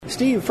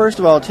Steve, first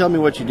of all, tell me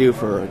what you do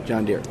for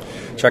John Deere.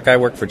 Chuck, I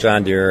work for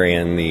John Deere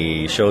in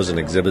the shows and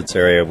exhibits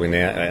area. We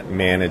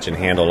manage and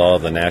handle all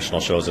of the national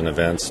shows and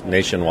events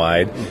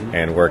nationwide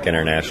and work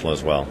international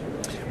as well.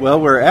 Well,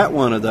 we're at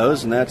one of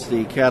those, and that's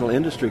the Cattle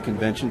Industry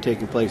Convention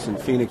taking place in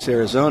Phoenix,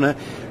 Arizona.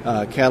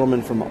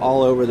 Cattlemen from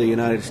all over the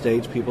United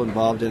States, people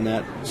involved in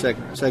that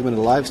segment of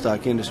the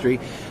livestock industry.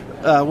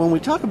 When we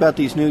talk about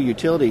these new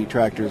utility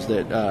tractors,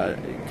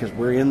 because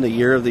we're in the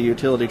year of the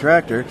utility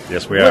tractor.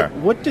 Yes, we are.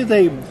 What do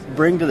they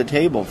bring to the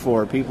table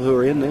for people who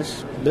are in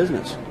this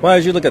business? Well,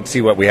 as you look at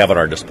see what we have on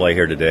our display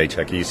here today,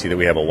 Chuck, you see that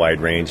we have a wide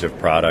range of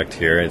product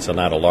here. It's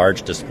not a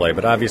large display,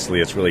 but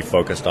obviously it's really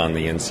focused on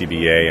the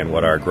NCBA and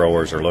what our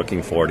growers are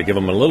looking for. To give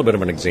them a little bit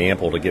of an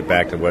example, to get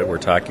back to what we're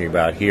talking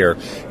about here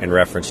in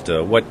reference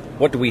to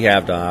what do we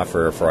have to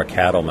offer for our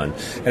cattlemen.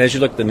 And as you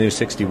look at the new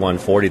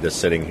 6140 that's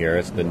sitting here,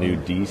 it's the new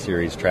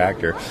D-Series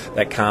tractor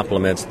that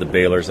complements the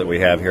balers that we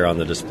have here on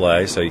the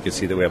display. So you can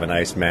see that we have a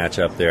nice match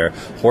up there.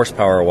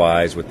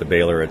 Horsepower-wise with the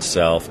baler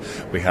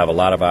itself, we have a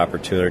lot of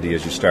opportunity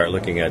as you start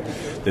looking at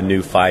the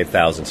new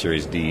 5000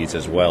 Series Ds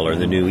as well, or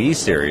the new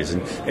E-Series.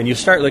 And you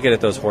start looking at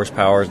those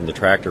horsepowers and the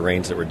tractor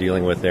range that we're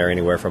dealing with there,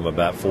 anywhere from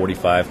about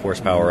 45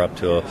 horsepower up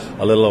to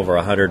a little over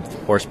 100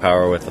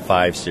 horsepower with the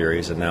 5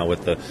 Series. And now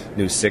with the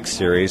new 6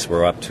 Series,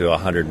 we're up to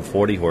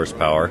 140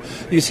 horsepower.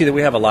 You see that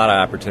we have a lot of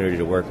opportunity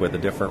to work with the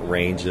different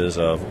ranges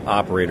of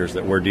operators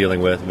that we're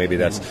dealing with. Maybe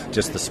that's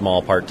just the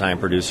small part-time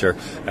producer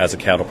as a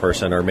cattle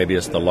person, or maybe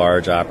it's the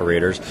large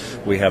operators.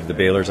 We have the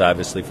balers,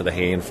 obviously, for the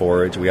hay and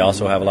forage. We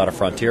also have a lot of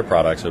frontier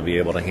products that will be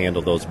able to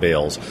handle those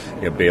bales,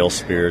 bale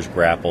spears,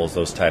 grapples,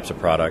 those types of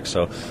products.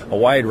 So a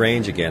wide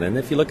range again. And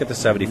if you look at the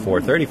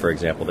 7430, for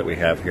example, that we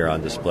have here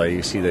on display,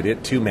 you see that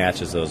it too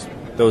matches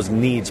those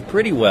needs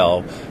pretty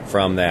well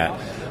from that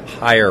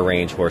higher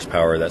range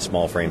horsepower, that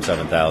small frame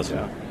 7000.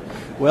 Yeah.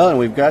 Well, and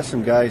we've got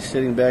some guys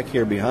sitting back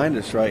here behind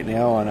us right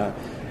now on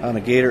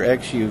a Gator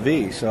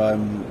XUV, so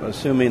I'm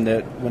assuming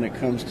that when it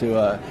comes to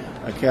a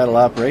cattle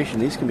operation,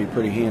 these can be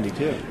pretty handy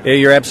too. Yeah,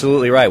 you're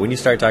absolutely right. When you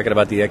start talking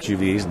about the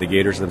XUVs, the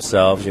Gators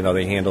themselves,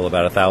 they handle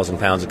about 1,000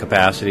 pounds of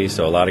capacity,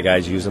 so a lot of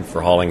guys use them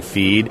for hauling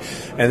feed.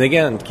 And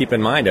again, keep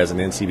in mind, as an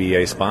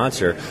NCBA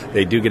sponsor,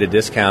 they do get a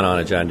discount on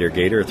a John Deere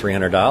Gator,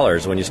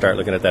 $300 when you start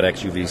looking at that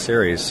XUV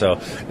series. So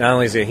not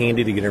only is it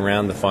handy to get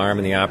around the farm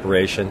and the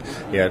operation,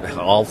 it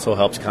also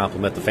helps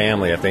complement the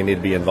family if they need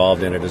to be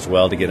involved in it as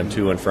well, to get them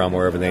to and from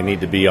wherever they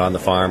need to be on the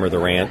farm or the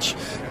ranch,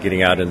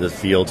 getting out into the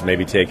fields,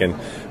 maybe taking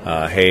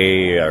hay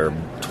or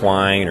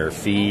twine or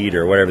feed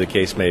or whatever the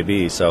case may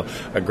be. So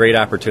a great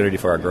opportunity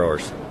for our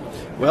growers.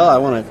 Well, I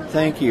want to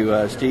thank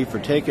you, Steve, for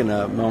taking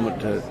a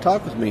moment to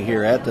talk with me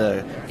here at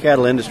the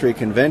Cattle Industry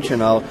Convention.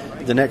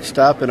 The next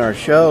stop in our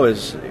show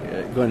is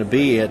going to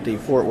be at the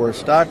Fort Worth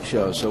Stock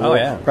Show, so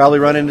we'll probably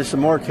run into some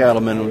more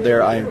cattlemen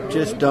there, I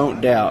just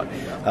don't doubt.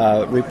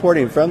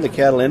 Reporting from the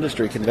Cattle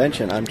Industry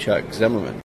Convention, I'm Chuck Zimmerman.